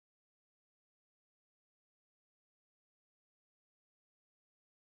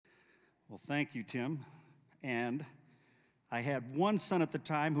Well, thank you, Tim. And I had one son at the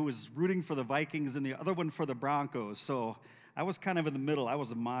time who was rooting for the Vikings and the other one for the Broncos. So I was kind of in the middle. I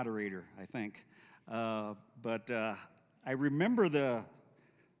was a moderator, I think. But I remember the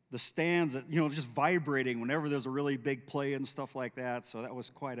stands, just vibrating whenever there's a really big play and stuff like that. So that was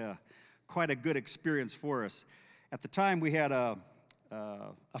quite a good experience for us. At the time, we had a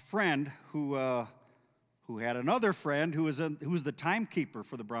friend who had another friend who was the timekeeper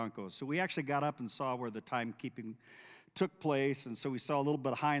for the Broncos. So we actually got up and saw where the timekeeping took place, and so we saw a little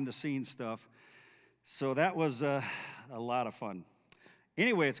behind-the-scenes stuff. So that was a lot of fun.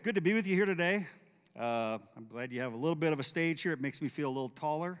 Anyway, it's good to be with you here today. I'm glad you have a little bit of a stage here. It makes me feel a little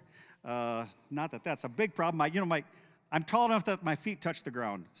taller. Not that that's a big problem. I'm tall enough that my feet touch the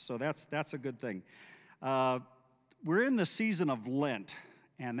ground, so that's a good thing. We're in the season of Lent,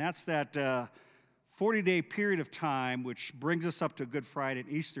 and that's that 40-day period of time, which brings us up to Good Friday and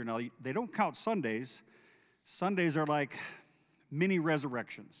Easter. Now, they don't count Sundays. Sundays are like mini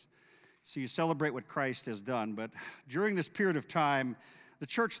resurrections. So you celebrate what Christ has done. But during this period of time, the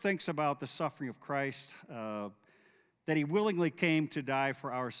church thinks about the suffering of Christ, that he willingly came to die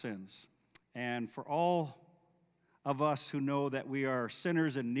for our sins. And for all of us who know that we are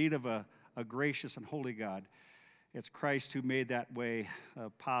sinners in need of a gracious and holy God, it's Christ who made that way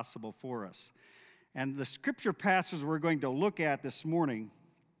possible for us. And the scripture passage we're going to look at this morning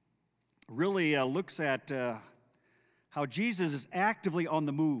really looks at how Jesus is actively on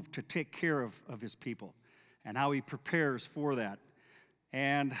the move to take care of his people and how he prepares for that.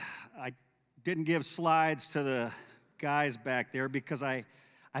 And I didn't give slides to the guys back there because I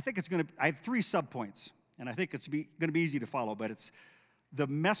think I have 3 subpoints, and I think it's going to be easy to follow, but it's the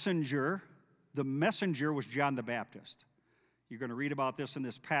messenger. The messenger was John the Baptist. You're going to read about this in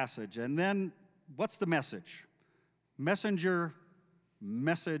this passage. And then what's the message? Messenger,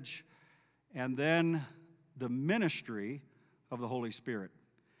 message, and then the ministry of the Holy Spirit.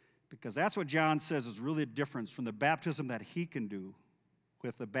 Because that's what John says is really the difference from the baptism that he can do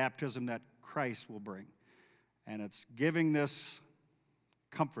with the baptism that Christ will bring. And it's giving this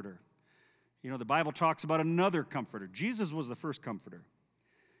comforter. The Bible talks about another comforter. Jesus was the first comforter.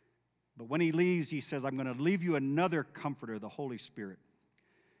 But when he leaves, he says, I'm going to leave you another comforter, the Holy Spirit.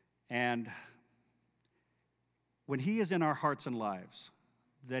 And when he is in our hearts and lives,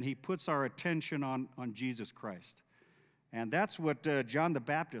 then he puts our attention on Jesus Christ. And that's what John the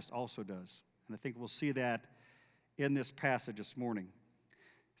Baptist also does. And I think we'll see that in this passage this morning.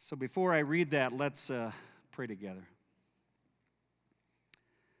 So before I read that, let's pray together.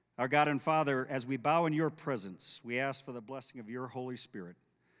 Our God and Father, as we bow in your presence, we ask for the blessing of your Holy Spirit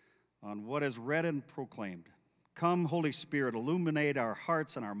on what is read and proclaimed. Come, Holy Spirit, illuminate our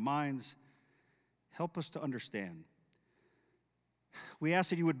hearts and our minds. Help us to understand. We ask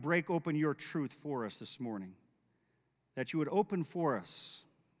that you would break open your truth for us this morning, that you would open for us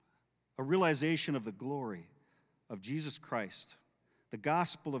a realization of the glory of Jesus Christ, the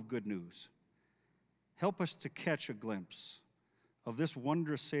gospel of good news. Help us to catch a glimpse of this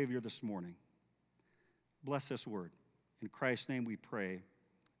wondrous Savior this morning. Bless this word. In Christ's name we pray,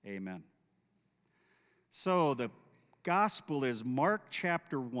 amen. So the gospel is Mark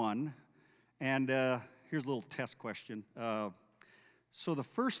chapter 1, and here's a little test question. So the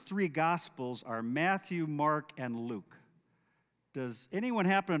first 3 gospels are Matthew, Mark, and Luke. Does anyone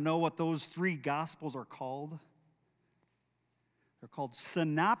happen to know what those 3 gospels are called? They're called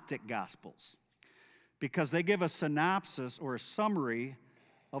synoptic gospels because they give a synopsis or a summary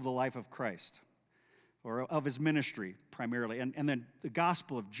of the life of Christ or of his ministry primarily. And then the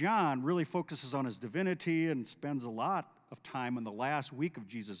Gospel of John really focuses on his divinity and spends a lot of time in the last week of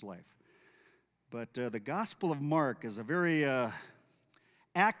Jesus' life. But the Gospel of Mark is a very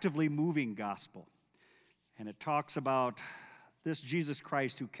actively moving gospel. And it talks about this Jesus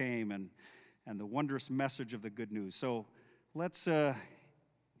Christ who came and the wondrous message of the good news. So let's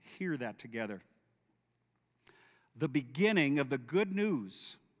hear that together. The beginning of the good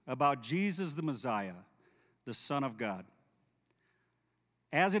news about Jesus the Messiah, the Son of God.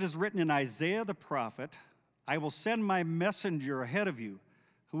 As it is written in Isaiah the prophet, I will send my messenger ahead of you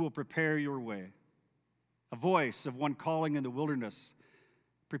who will prepare your way. A voice of one calling in the wilderness,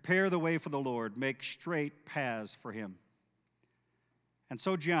 prepare the way for the Lord, make straight paths for him. And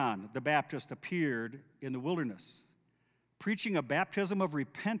so John the Baptist appeared in the wilderness, preaching a baptism of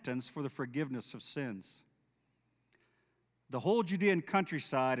repentance for the forgiveness of sins. The whole Judean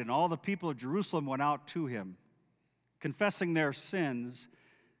countryside and all the people of Jerusalem went out to him. Confessing their sins,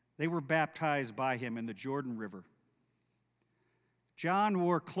 they were baptized by him in the Jordan River. John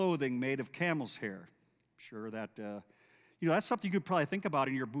wore clothing made of camel's hair. I'm sure that That's something you could probably think about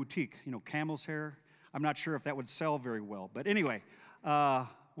in your boutique. Camel's hair. I'm not sure if that would sell very well. But anyway,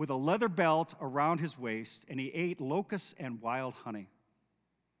 with a leather belt around his waist, and he ate locusts and wild honey.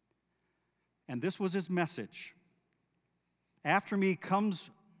 And this was his message. After me comes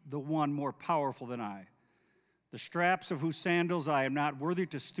the one more powerful than I, the straps of whose sandals I am not worthy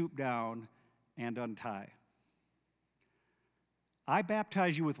to stoop down and untie. I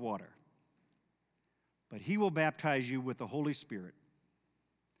baptize you with water, but he will baptize you with the Holy Spirit.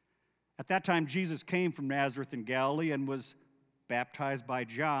 At that time, Jesus came from Nazareth in Galilee and was baptized by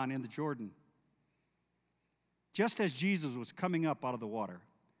John in the Jordan. Just as Jesus was coming up out of the water,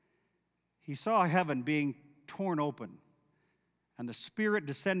 he saw heaven being torn open and the Spirit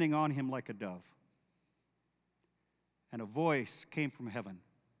descending on him like a dove. And a voice came from heaven.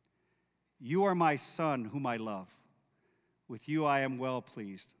 You are my Son, whom I love. With you I am well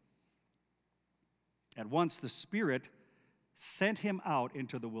pleased. At once the Spirit sent him out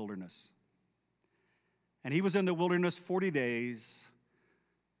into the wilderness. And he was in the wilderness 40 days.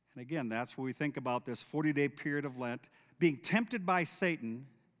 And again, that's where we think about this 40-day period of Lent. Being tempted by Satan,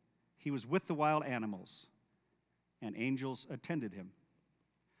 he was with the wild animals, and angels attended him.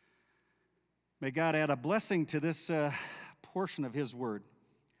 May God add a blessing to this portion of his word.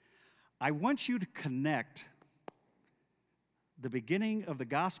 I want you to connect the beginning of the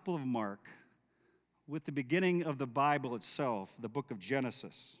Gospel of Mark with the beginning of the Bible itself, the book of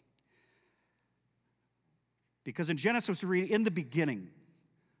Genesis. Because in Genesis, we read, in the beginning,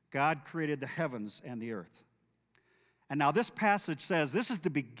 God created the heavens and the earth. And now this passage says this is the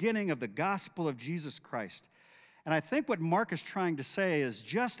beginning of the gospel of Jesus Christ. And I think what Mark is trying to say is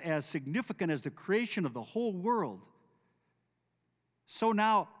just as significant as the creation of the whole world, so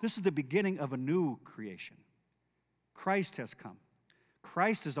now this is the beginning of a new creation. Christ has come.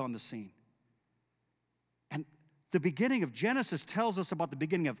 Christ is on the scene. And the beginning of Genesis tells us about the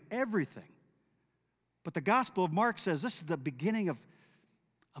beginning of everything. But the Gospel of Mark says this is the beginning of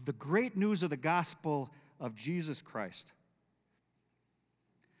the great news of the gospel of Jesus Christ.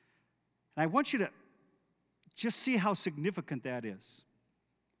 And I want you to just see how significant that is.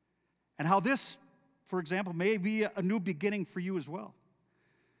 And how this, for example, may be a new beginning for you as well.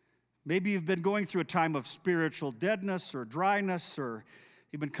 Maybe you've been going through a time of spiritual deadness or dryness, or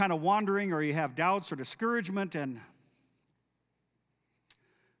you've been kind of wandering, or you have doubts or discouragement, and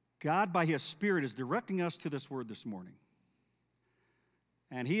God, by his Spirit, is directing us to this word this morning.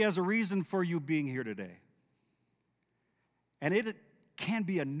 And he has a reason for you being here today. And it can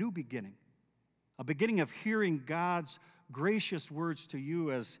be a new beginning, a beginning of hearing God's gracious words to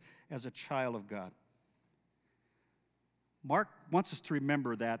you as a child of God. Mark wants us to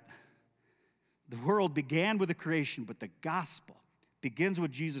remember that the world began with the creation, but the gospel begins with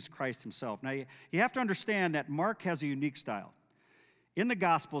Jesus Christ himself. Now, you have to understand that Mark has a unique style. In the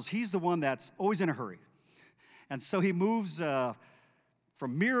Gospels, he's the one that's always in a hurry. And so he moves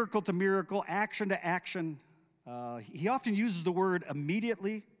from miracle to miracle, action to action. He often uses the word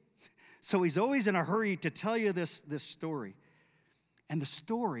immediately. So he's always in a hurry to tell you this story. And the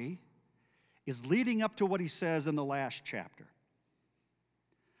story is leading up to what he says in the last chapter.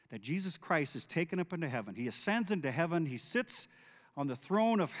 That Jesus Christ is taken up into heaven. He ascends into heaven. He sits on the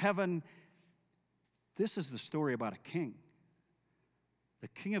throne of heaven. This is the story about a king. The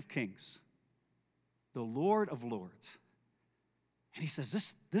King of Kings, the Lord of Lords. And he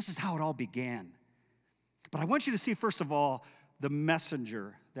says, this is how it all began. But I want you to see, first of all, the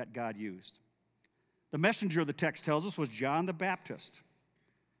messenger that God used. The messenger, the text tells us, was John the Baptist.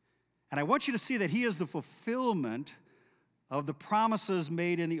 And I want you to see that he is the fulfillment of the promises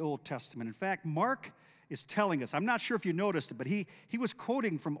made in the Old Testament. In fact, Mark is telling us, I'm not sure if you noticed it, but he was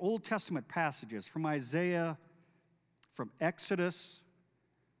quoting from Old Testament passages, from Isaiah, from Exodus,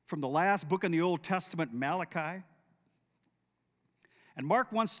 from the last book in the Old Testament, Malachi. And Mark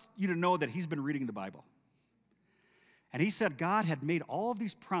wants you to know that he's been reading the Bible. And he said God had made all of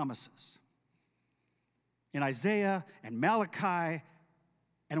these promises in Isaiah and Malachi,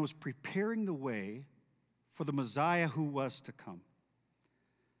 and was preparing the way for the Messiah who was to come.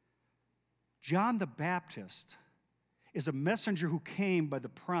 John the Baptist is a messenger who came by the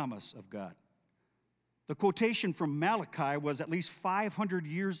promise of God. The quotation from Malachi was at least 500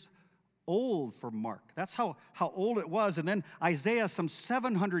 years old for Mark. That's how old it was. And then Isaiah some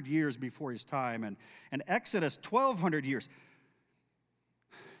 700 years before his time, and Exodus 1,200 years.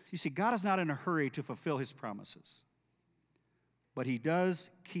 You see, God is not in a hurry to fulfill his promises, but he does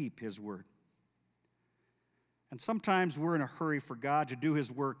keep his word. And sometimes we're in a hurry for God to do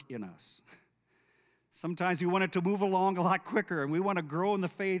his work in us. Sometimes we want it to move along a lot quicker, and we want to grow in the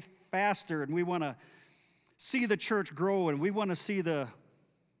faith faster, and we want to see the church grow and we want to see the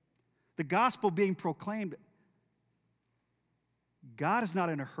gospel being proclaimed, God is not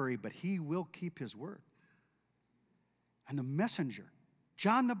in a hurry, but he will keep his word. And the messenger,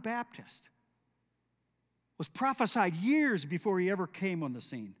 John the Baptist, was prophesied years before he ever came on the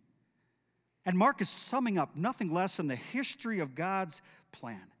scene. And Mark is summing up nothing less than the history of God's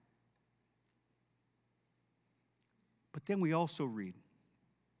plan. But then we also read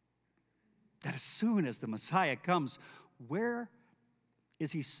that as soon as the Messiah comes, where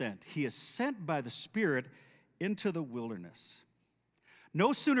is he sent? He is sent by the Spirit into the wilderness.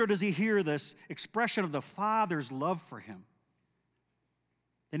 No sooner does he hear this expression of the Father's love for him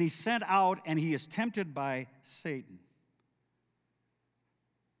than he's sent out and he is tempted by Satan.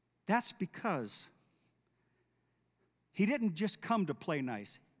 That's because he didn't just come to play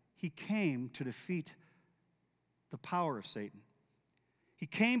nice. He came to defeat the power of Satan. He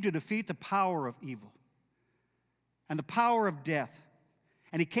came to defeat the power of evil and the power of death.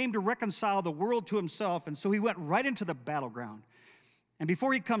 And he came to reconcile the world to himself, and so he went right into the battleground. And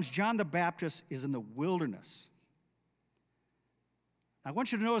before he comes, John the Baptist is in the wilderness. I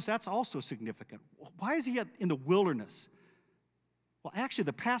want you to notice that's also significant. Why is he in the wilderness? Well, actually,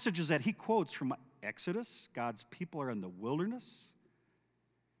 the passages that he quotes from Exodus, God's people are in the wilderness.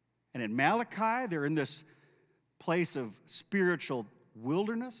 And in Malachi, they're in this place of spiritual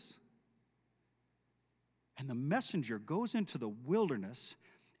wilderness. And the messenger goes into the wilderness,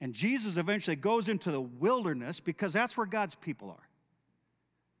 and Jesus eventually goes into the wilderness because that's where God's people are.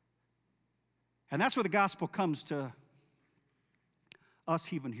 And that's where the gospel comes to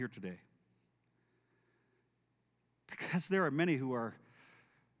us even here today. Because there are many who are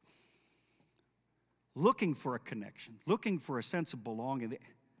looking for a connection, looking for a sense of belonging.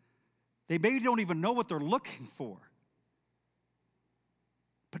 They maybe don't even know what they're looking for.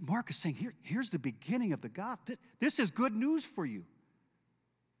 But Mark is saying, here's the beginning of the gospel. This is good news for you.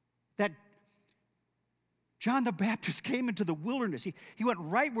 That John the Baptist came into the wilderness. He went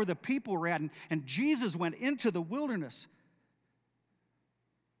right where the people were at, and Jesus went into the wilderness.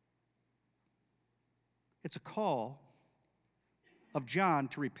 It's a call of John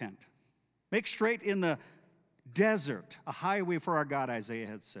to repent. Make straight in the desert a highway for our God, Isaiah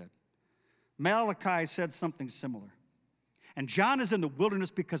had said. Malachi said something similar. And John is in the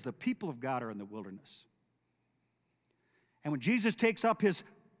wilderness because the people of God are in the wilderness. And when Jesus takes up his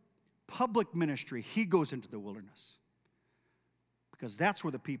public ministry, he goes into the wilderness because that's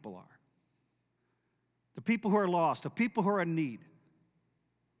where the people are. The people who are lost, the people who are in need.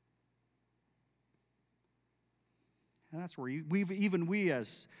 And that's where we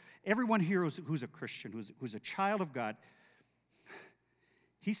as everyone here who's a Christian, who's a child of God,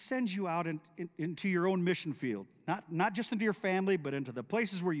 he sends you out into your own mission field, not just into your family, but into the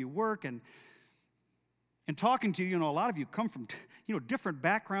places where you work. And talking to you, a lot of you come from different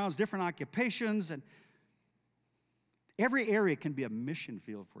backgrounds, different occupations, and every area can be a mission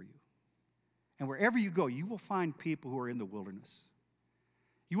field for you. And wherever you go, you will find people who are in the wilderness.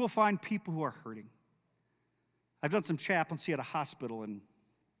 You will find people who are hurting. I've done some chaplaincy at a hospital, and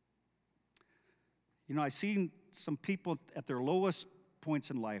I've seen some people at their lowest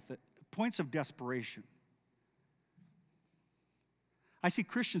points in life, points of desperation. I see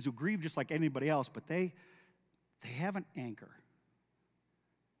Christians who grieve just like anybody else, but they have an anchor.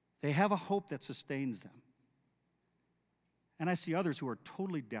 They have a hope that sustains them. And I see others who are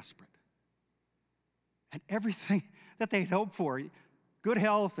totally desperate. And everything that they'd hoped for, good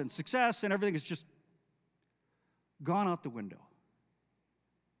health and success and everything, is just gone out the window.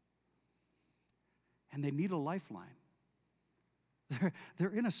 And they need a lifeline. They're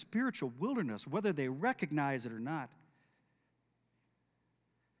in a spiritual wilderness, whether they recognize it or not.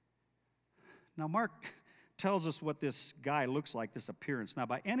 Now, Mark tells us what this guy looks like, this appearance. Now,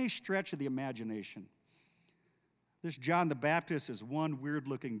 by any stretch of the imagination, this John the Baptist is one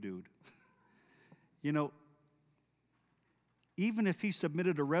weird-looking dude. Even if he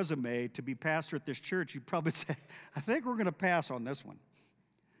submitted a resume to be pastor at this church, you'd probably say, I think we're going to pass on this one.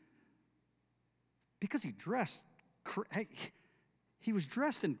 Because he was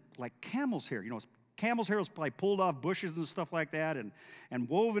dressed in like camel's hair. Camel's hair was probably pulled off bushes and stuff like that and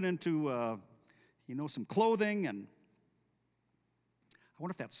woven into, some clothing. And I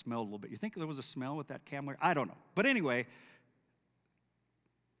wonder if that smelled a little bit. You think there was a smell with that camel hair? I don't know. But anyway,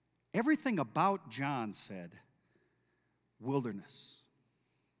 everything about John said wilderness.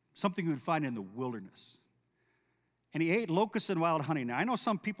 Something you would find in the wilderness. And he ate locusts and wild honey. Now, I know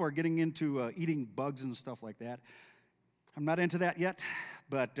some people are getting into eating bugs and stuff like that. I'm not into that yet,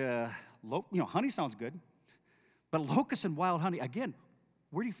 but honey sounds good. But locusts and wild honey, again,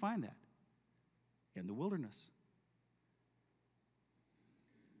 where do you find that? in the wilderness.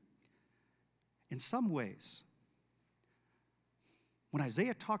 In some ways, when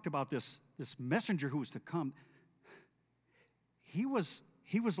Isaiah talked about this messenger who was to come, he was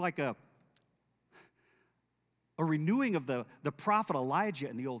like a renewing of the prophet Elijah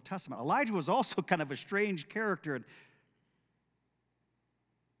in the Old Testament. Elijah was also kind of a strange character. And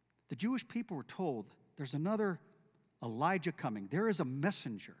the Jewish people were told, there's another Elijah coming. There is a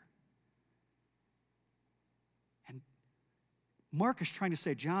messenger. And Mark is trying to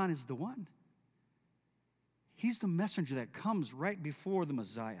say John is the one. He's the messenger that comes right before the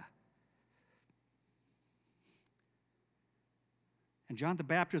Messiah. And John the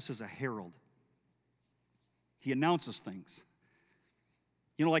Baptist is a herald. He announces things.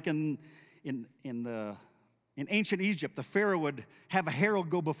 You know, like in ancient Egypt, the Pharaoh would have a herald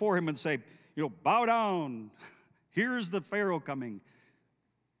go before him and say, bow down. Here's the Pharaoh coming.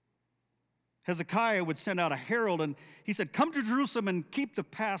 Hezekiah would send out a herald, and he said, come to Jerusalem and keep the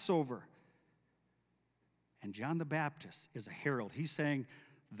Passover. And John the Baptist is a herald. He's saying,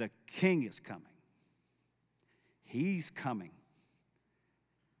 the king is coming. He's coming.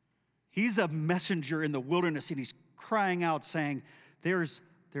 He's a messenger in the wilderness, and he's crying out saying, there's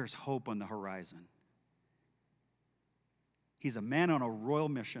hope on the horizon. He's a man on a royal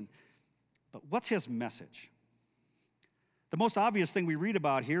mission. But what's his message? The most obvious thing we read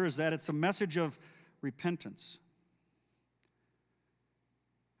about here is that it's a message of repentance.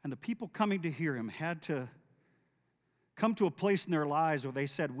 And the people coming to hear him had to come to a place in their lives where they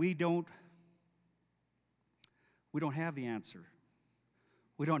said, we don't have the answer.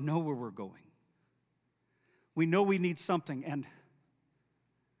 We don't know where we're going. We know we need something. And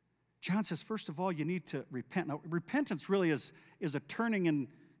John says, first of all, you need to repent. Now, repentance really is a turning and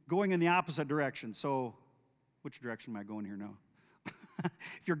going in the opposite direction. So, which direction am I going here now?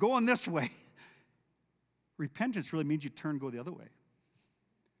 If you're going this way, repentance really means you turn and go the other way.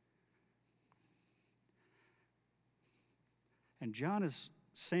 And John is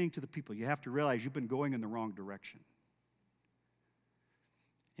saying to the people, you have to realize you've been going in the wrong direction.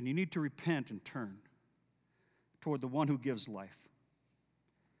 And you need to repent and turn toward the one who gives life.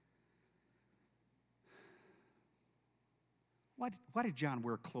 Why did John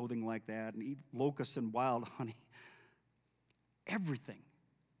wear clothing like that and eat locusts and wild honey? Everything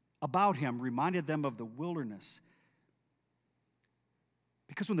about him reminded them of the wilderness.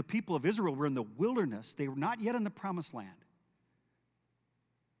 Because when the people of Israel were in the wilderness, they were not yet in the promised land.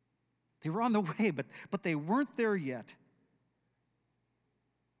 They were on the way, but they weren't there yet.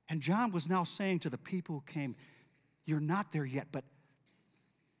 And John was now saying to the people who came, you're not there yet, but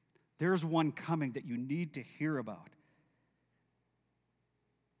there's one coming that you need to hear about.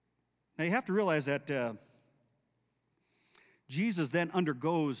 Now you have to realize that Jesus then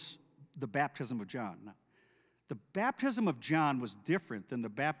undergoes the baptism of John. Now, the baptism of John was different than the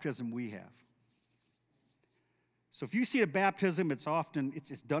baptism we have. So if you see a baptism,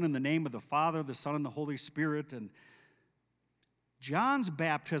 it's done in the name of the Father, the Son, and the Holy Spirit. And John's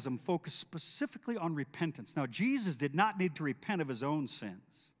baptism focused specifically on repentance. Now, Jesus did not need to repent of his own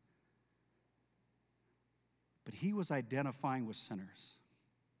sins, but he was identifying with sinners.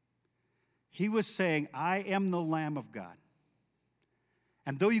 He was saying, I am the Lamb of God.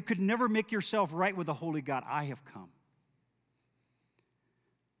 And though you could never make yourself right with the holy God, I have come.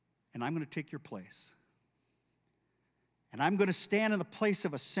 And I'm going to take your place. And I'm going to stand in the place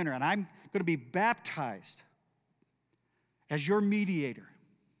of a sinner, and I'm going to be baptized as your mediator.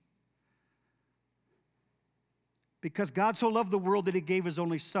 Because God so loved the world that he gave his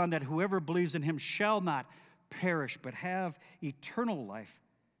only Son, that whoever believes in him shall not perish, but have eternal life.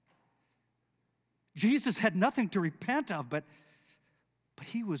 Jesus had nothing to repent of, but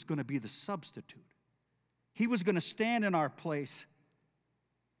he was going to be the substitute. He was going to stand in our place.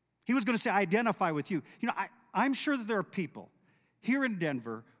 He was going to say, I identify with you. I'm sure that there are people here in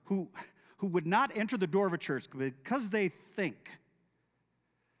Denver who would not enter the door of a church because they think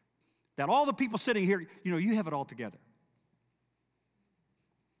that all the people sitting here, you have it all together.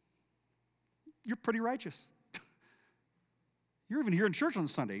 You're pretty righteous. You're even here in church on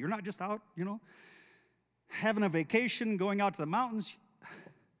Sunday. You're not just out, having a vacation, going out to the mountains.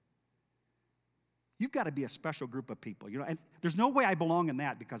 You've got to be a special group of people. And there's no way I belong in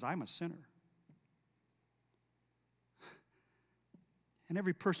that because I'm a sinner. And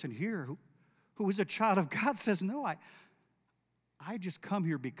every person here who is a child of God says, no, I just come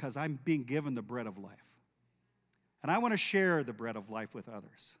here because I'm being given the bread of life. And I want to share the bread of life with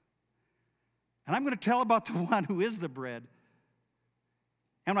others. And I'm going to tell about the one who is the bread.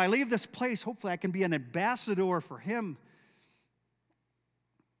 And when I leave this place, hopefully I can be an ambassador for him.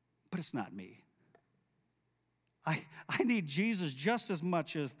 But it's not me. I need Jesus just as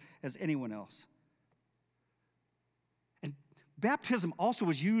much as anyone else. And baptism also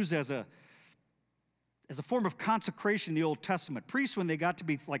was used as a form of consecration in the Old Testament. Priests, when they got to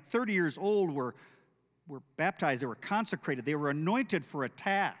be like 30 years old, were baptized. They were consecrated. They were anointed for a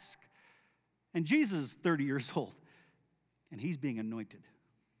task. And Jesus is 30 years old, and he's being anointed.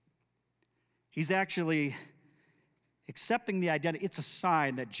 He's actually accepting the identity. It's a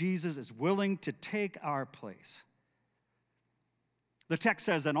sign that Jesus is willing to take our place. The text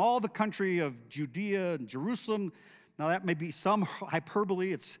says, in all the country of Judea and Jerusalem, now that may be some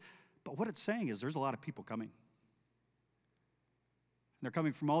hyperbole, but what it's saying is there's a lot of people coming. And they're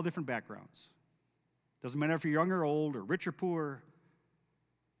coming from all different backgrounds. Doesn't matter if you're young or old, or rich or poor.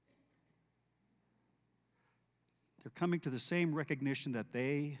 They're coming to the same recognition that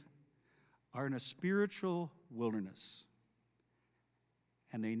they are in a spiritual wilderness,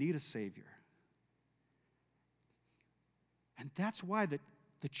 and they need a Savior. And that's why the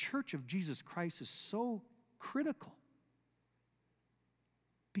Church of Jesus Christ is so critical,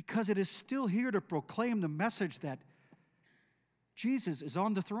 because it is still here to proclaim the message that Jesus is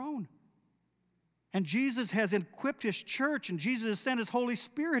on the throne. And Jesus has equipped his church, and Jesus has sent his Holy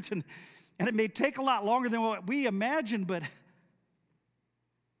Spirit, and it may take a lot longer than what we imagine, but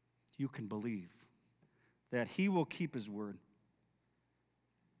you can believe that he will keep his word.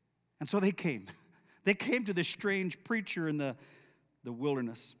 And so they came. They came to this strange preacher in the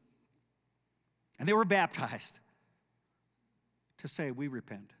wilderness. And they were baptized to say, we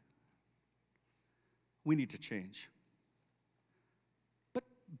repent. We need to change. But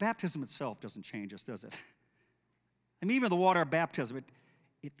baptism itself doesn't change us, does it? I mean, even the water of baptism,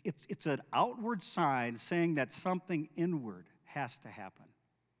 it's an outward sign saying that something inward has to happen.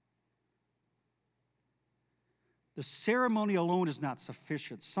 The ceremony alone is not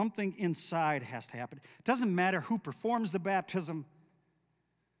sufficient. Something inside has to happen. It doesn't matter who performs the baptism.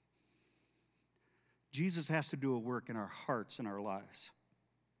 Jesus has to do a work in our hearts and our lives.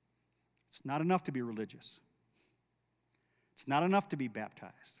 It's not enough to be religious. It's not enough to be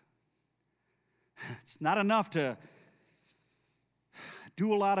baptized. It's not enough to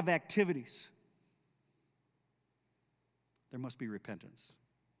do a lot of activities. There must be repentance,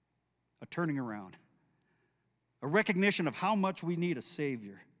 a turning around, a recognition of how much we need a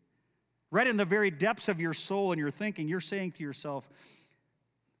Savior. Right in the very depths of your soul and your thinking, you're saying to yourself,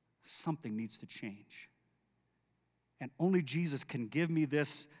 something needs to change. And only Jesus can give me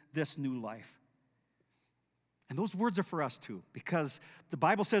this new life. And those words are for us too, because the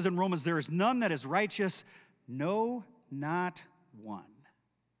Bible says in Romans, there is none that is righteous, no, not one.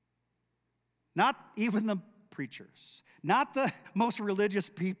 Not even the preachers, not the most religious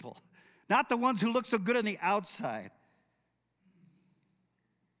people, not the ones who look so good on the outside.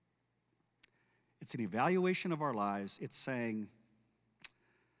 It's an evaluation of our lives. It's saying,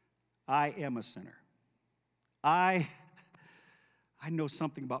 I am a sinner. I know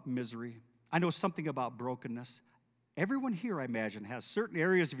something about misery. I know something about brokenness. Everyone here, I imagine, has certain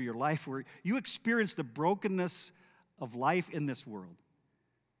areas of your life where you experience the brokenness of life in this world.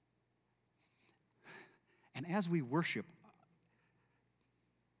 And as we worship,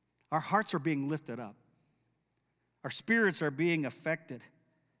 our hearts are being lifted up. Our spirits are being affected.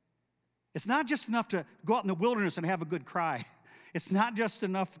 It's not just enough to go out in the wilderness and have a good cry. It's not just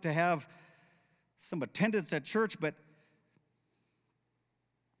enough to have some attendance at church, but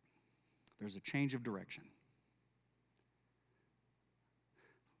there's a change of direction.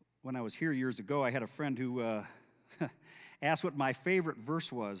 When I was here years ago, I had a friend who asked what my favorite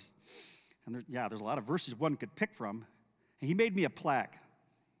verse was. And there's a lot of verses one could pick from. And he made me a plaque.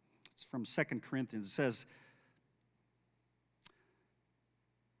 It's from 2 Corinthians. It says,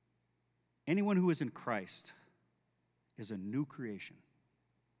 anyone who is in Christ is a new creation.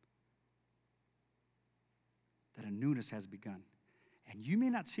 That a newness has begun. And you may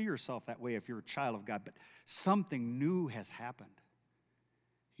not see yourself that way if you're a child of God, but something new has happened.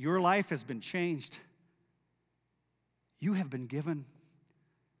 Your life has been changed. You have been given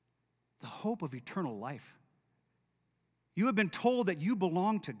the hope of eternal life. You have been told that you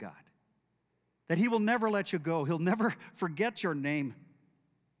belong to God, that he will never let you go. He'll never forget your name.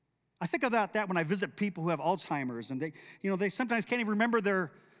 I think about that when I visit people who have Alzheimer's, and they sometimes can't even remember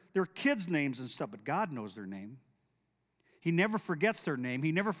their kids' names and stuff, but God knows their name. He never forgets their name.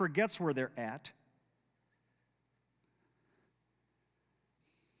 He never forgets where they're at.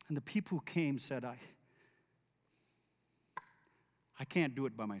 And the people who came said, I can't do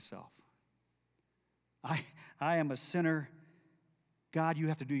it by myself. I am a sinner. God, you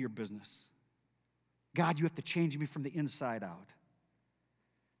have to do your business. God, you have to change me from the inside out.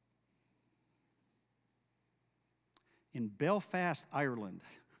 in Belfast, Ireland.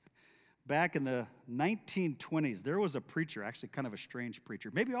 Back in the 1920s, there was a preacher, actually kind of a strange preacher.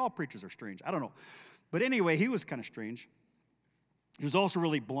 Maybe all preachers are strange, I don't know. But anyway, he was kind of strange. He was also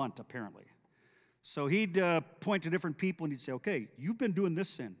really blunt, apparently. So he'd point to different people and he'd say, okay, you've been doing this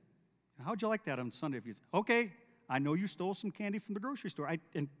sin. How'd you like that on Sunday? If you say, okay, I know you stole some candy from the grocery store.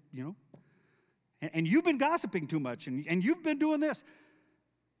 And you've been gossiping too much, and you've been doing this.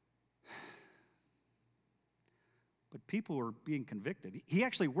 But people were being convicted. He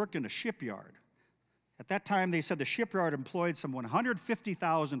actually worked in a shipyard. At that time, they said the shipyard employed some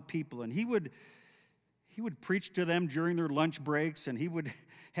 150,000 people, and he would preach to them during their lunch breaks, and he would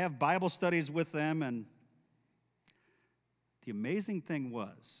have Bible studies with them. And the amazing thing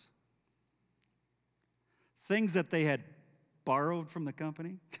was, things that they had borrowed from the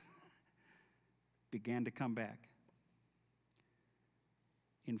company began to come back.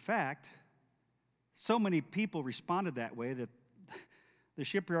 In fact, so many people responded that way that the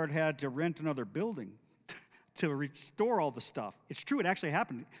shipyard had to rent another building to restore all the stuff. It's true, it actually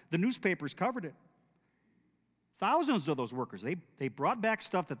happened. The newspapers covered it. Thousands of those workers, they brought back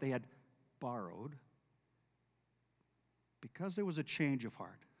stuff that they had borrowed because there was a change of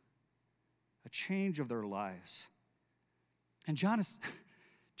heart, a change of their lives. And John is,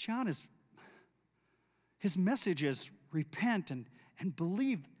 his message is repent and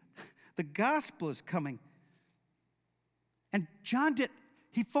believe. The gospel is coming. And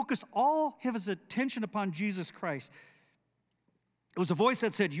he focused all of his attention upon Jesus Christ. It was a voice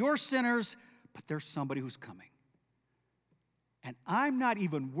that said, you're sinners, but there's somebody who's coming. And I'm not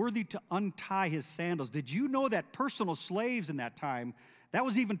even worthy to untie his sandals. Did you know that personal slaves in that time, that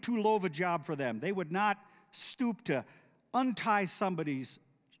was even too low of a job for them? They would not stoop to untie somebody's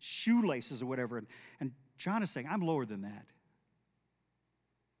shoelaces or whatever. And John is saying, I'm lower than that.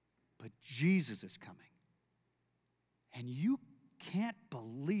 But Jesus is coming. And you can't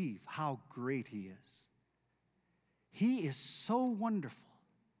believe how great he is. He is so wonderful.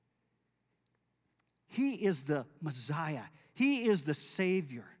 He is the Messiah. He is the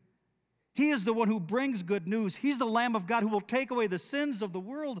Savior. He is the one who brings good news. He's the Lamb of God who will take away the sins of the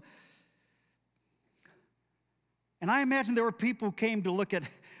world. And I imagine there were people who came to look at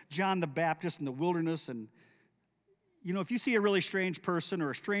John the Baptist in the wilderness. And, if you see a really strange person or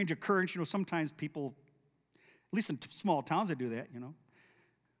a strange occurrence, sometimes people, at least in small towns, they do that,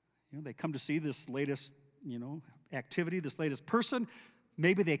 They come to see this latest, activity, this latest person.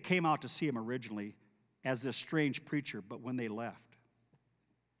 Maybe they came out to see him originally as this strange preacher, but when they left,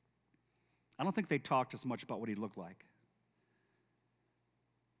 I don't think they talked as much about what he looked like,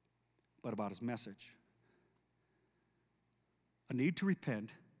 but about his message. A need to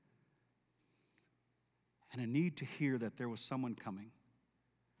repent and a need to hear that there was someone coming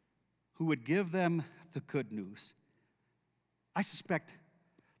who would give them the good news. I suspect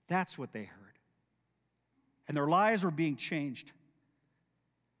that's what they heard. And their lives were being changed.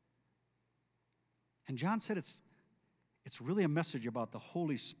 And John said it's really a message about the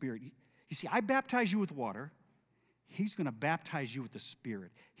Holy Spirit. You see, I baptize you with water. He's going to baptize you with the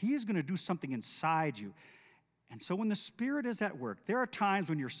Spirit. He is going to do something inside you. And so when the Spirit is at work, there are times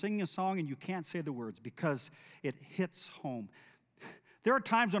when you're singing a song and you can't say the words because it hits home. There are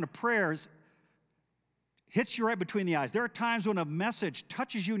times when a prayer hits you right between the eyes. There are times when a message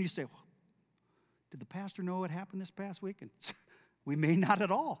touches you and you say, well, did the pastor know what happened this past week? And we may not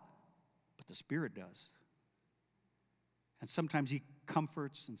at all, but the Spirit does. And sometimes he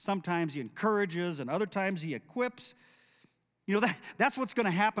comforts, and sometimes he encourages, and other times he equips. That's what's going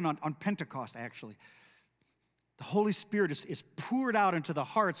to happen on Pentecost, actually. The Holy Spirit is poured out into the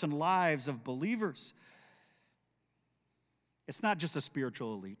hearts and lives of believers. It's not just a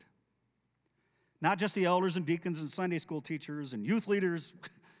spiritual elite. Not just the elders and deacons and Sunday school teachers and youth leaders,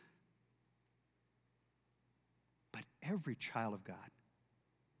 but every child of God.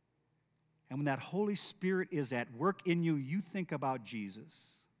 And when that Holy Spirit is at work in you, you think about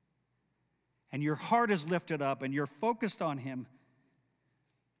Jesus. And your heart is lifted up and you're focused on him.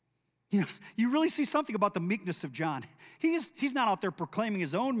 You really see something about the meekness of John. He's not out there proclaiming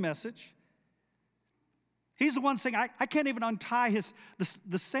his own message. He's the one saying, I can't even untie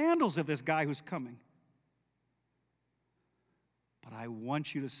the sandals of this guy who's coming. But I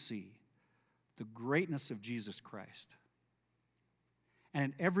want you to see the greatness of Jesus Christ.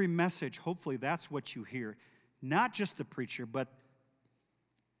 And in every message, hopefully that's what you hear. Not just the preacher, but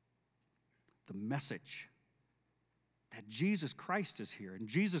the message that Jesus Christ is here, and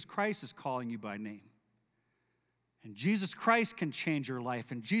Jesus Christ is calling you by name. And Jesus Christ can change your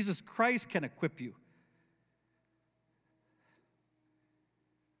life, and Jesus Christ can equip you.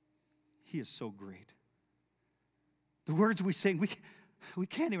 He is so great. The words we sing, we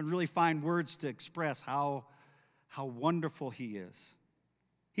can't even really find words to express how wonderful he is.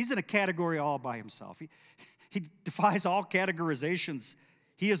 He's in a category all by himself. He defies all categorizations.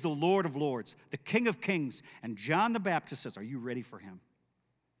 He is the Lord of lords, the King of kings. And John the Baptist says, are you ready for him?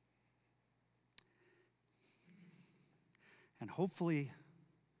 And hopefully,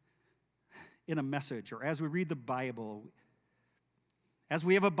 in a message or as we read the Bible, as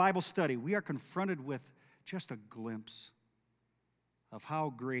we have a Bible study, we are confronted with just a glimpse of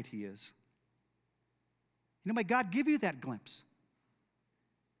how great he is. May God give you that glimpse.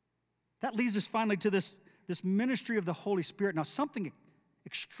 That leads us finally to this ministry of the Holy Spirit. Now, something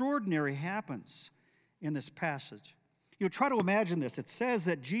extraordinary happens in this passage. Try to imagine this. It says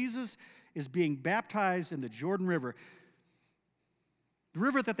that Jesus is being baptized in the Jordan River, the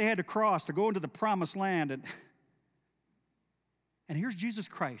river that they had to cross to go into the promised land. And here's Jesus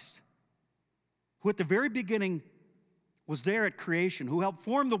Christ, who at the very beginning was there at creation, who helped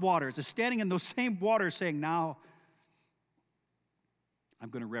form the waters, is standing in those same waters saying, now I'm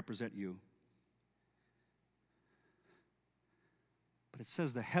going to represent you. But it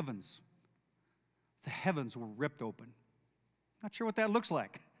says the heavens were ripped open. Not sure what that looks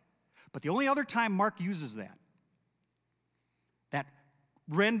like. But the only other time Mark uses that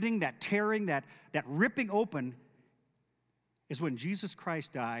rending, that tearing, that ripping open is when Jesus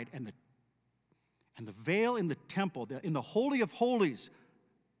Christ died and the veil in the temple, in the Holy of Holies,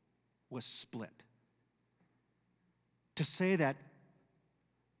 was split. To say that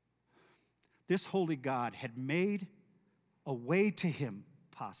this holy God had made a way to him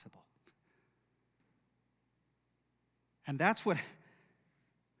possible. And that's what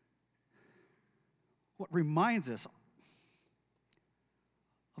reminds us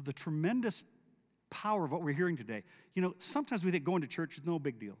of the tremendous power of what we're hearing today. Sometimes we think going to church is no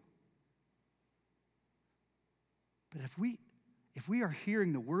big deal. But if we are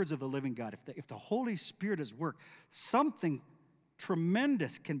hearing the words of the living God, if the Holy Spirit is work, something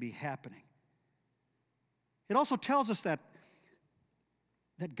tremendous can be happening. It also tells us that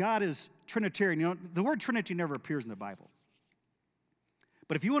God is Trinitarian. The word Trinity never appears in the Bible.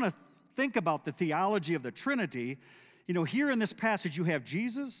 But if you want to think about the theology of the Trinity, here in this passage you have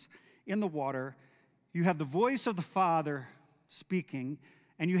Jesus in the water, you have the voice of the Father speaking,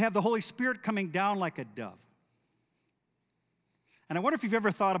 and you have the Holy Spirit coming down like a dove. And I wonder if you've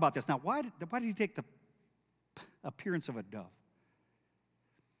ever thought about this. Now, why did he take the appearance of a dove?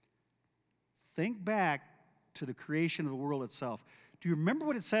 Think back to the creation of the world itself. Do you remember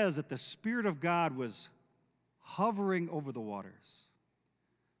what it says that the Spirit of God was hovering over the waters?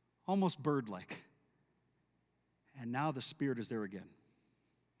 Almost bird-like. And now the Spirit is there again.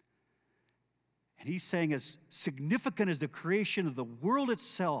 And he's saying, as significant as the creation of the world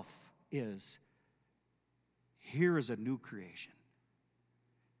itself is, here is a new creation.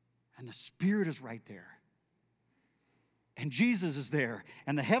 And the Spirit is right there. And Jesus is there.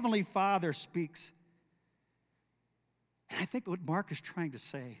 And the Heavenly Father speaks. And I think what Mark is trying to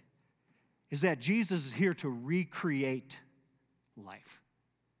say is that Jesus is here to recreate life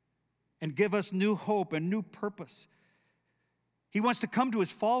and give us new hope and new purpose. He wants to come to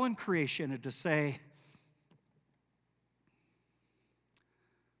his fallen creation and to say,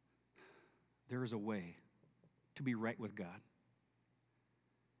 there is a way to be right with God.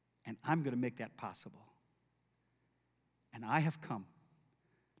 And I'm going to make that possible. And I have come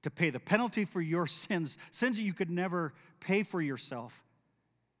to pay the penalty for your sins that you could never pay for yourself,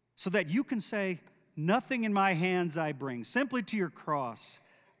 so that you can say, nothing in my hands I bring, simply to your cross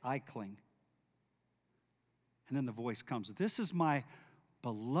I cling. And then the voice comes, this is my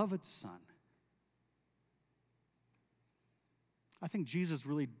beloved Son. I think Jesus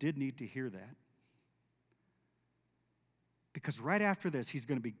really did need to hear that. Because right after this, he's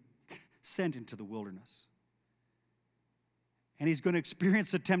going to be sent into the wilderness. And he's going to experience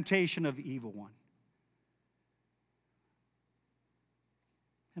the temptation of the evil one.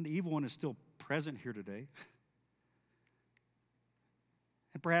 And the evil one is still present here today.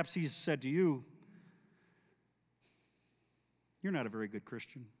 And perhaps he's said to you, you're not a very good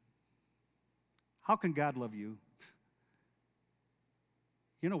Christian. How can God love you?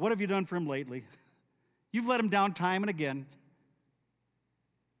 What have you done for him lately? You've let him down time and again.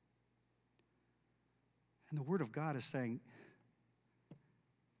 And the Word of God is saying,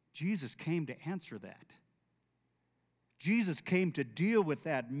 Jesus came to answer that. Jesus came to deal with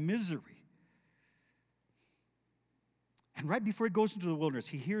that misery. And right before he goes into the wilderness,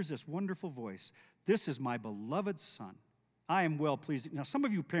 he hears this wonderful voice. This is my beloved Son. I am well pleased. Now, some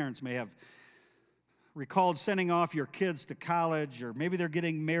of you parents may have recalled sending off your kids to college, or maybe they're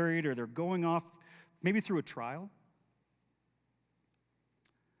getting married, or they're going off maybe through a trial.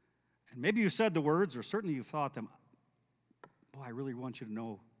 And maybe you said the words, or certainly you thought them. Boy, I really want you to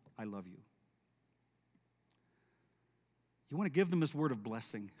know I love you. You want to give them this word of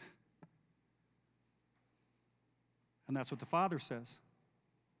blessing. And that's what the Father says.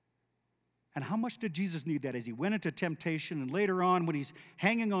 And how much did Jesus need that as he went into temptation, and later on when he's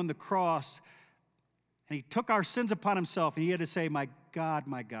hanging on the cross and he took our sins upon himself and he had to say, my God,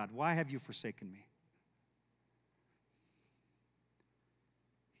 why have you forsaken me?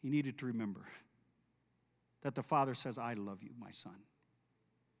 He needed to remember that the Father says, I love you, my son.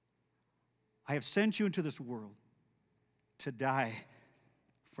 I have sent you into this world to die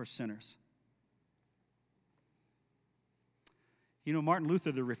for sinners. You know, Martin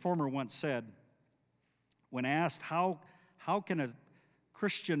Luther, the reformer, once said, when asked, how can a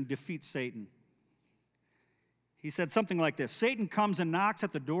Christian defeat Satan? He said something like this: Satan comes and knocks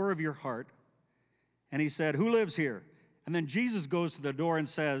at the door of your heart, and he said, who lives here? And then Jesus goes to the door and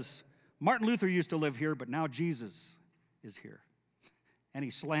says, Martin Luther used to live here, but now Jesus is here. And he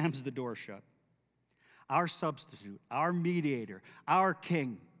slams the door shut. Our substitute, our mediator, our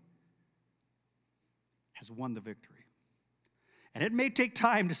king has won the victory. And it may take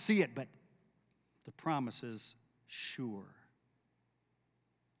time to see it, but the promise is sure.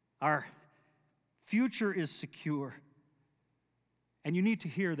 Our future is secure. And you need to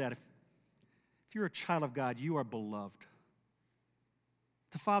hear that. If you're a child of God, you are beloved.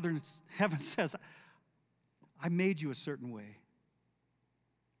 The Father in heaven says, I made you a certain way.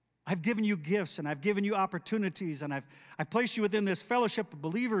 I've given you gifts, and I've given you opportunities, and I've placed you within this fellowship of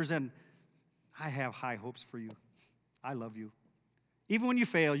believers, and I have high hopes for you. I love you. Even when you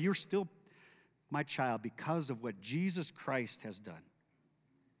fail, you're still my child because of what Jesus Christ has done.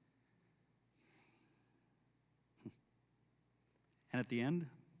 And at the end,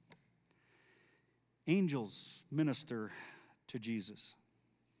 angels minister to Jesus.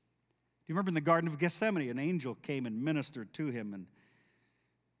 Do you remember in the Garden of Gethsemane, an angel came and ministered to him, and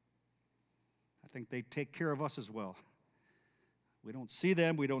I think they take care of us as well. We don't see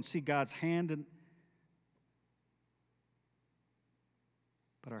them. We don't see God's hand.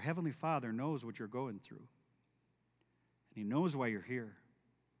 But our Heavenly Father knows what you're going through. And He knows why you're here.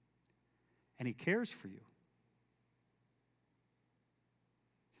 And He cares for you.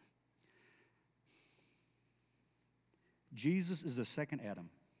 Jesus is the second Adam.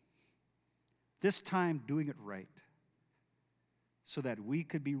 This time doing it right, so that we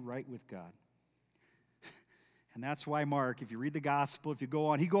could be right with God. And that's why Mark, if you read the gospel, if you go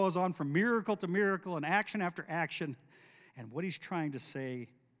on, he goes on from miracle to miracle and action after action. And what he's trying to say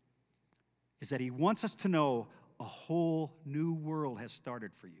is that he wants us to know a whole new world has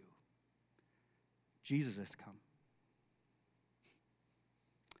started for you. Jesus has come.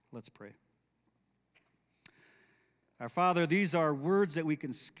 Let's pray. Our Father, these are words that we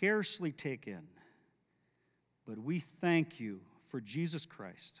can scarcely take in, but we thank you for Jesus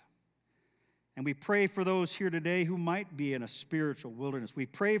Christ. And we pray for those here today who might be in a spiritual wilderness. We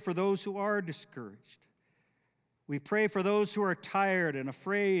pray for those who are discouraged. We pray for those who are tired and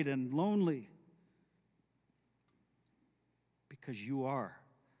afraid and lonely, because you are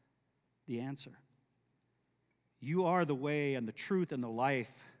the answer. You are the way and the truth and the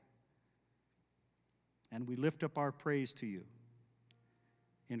life. And we lift up our praise to you.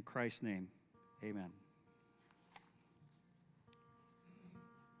 In Christ's name, amen.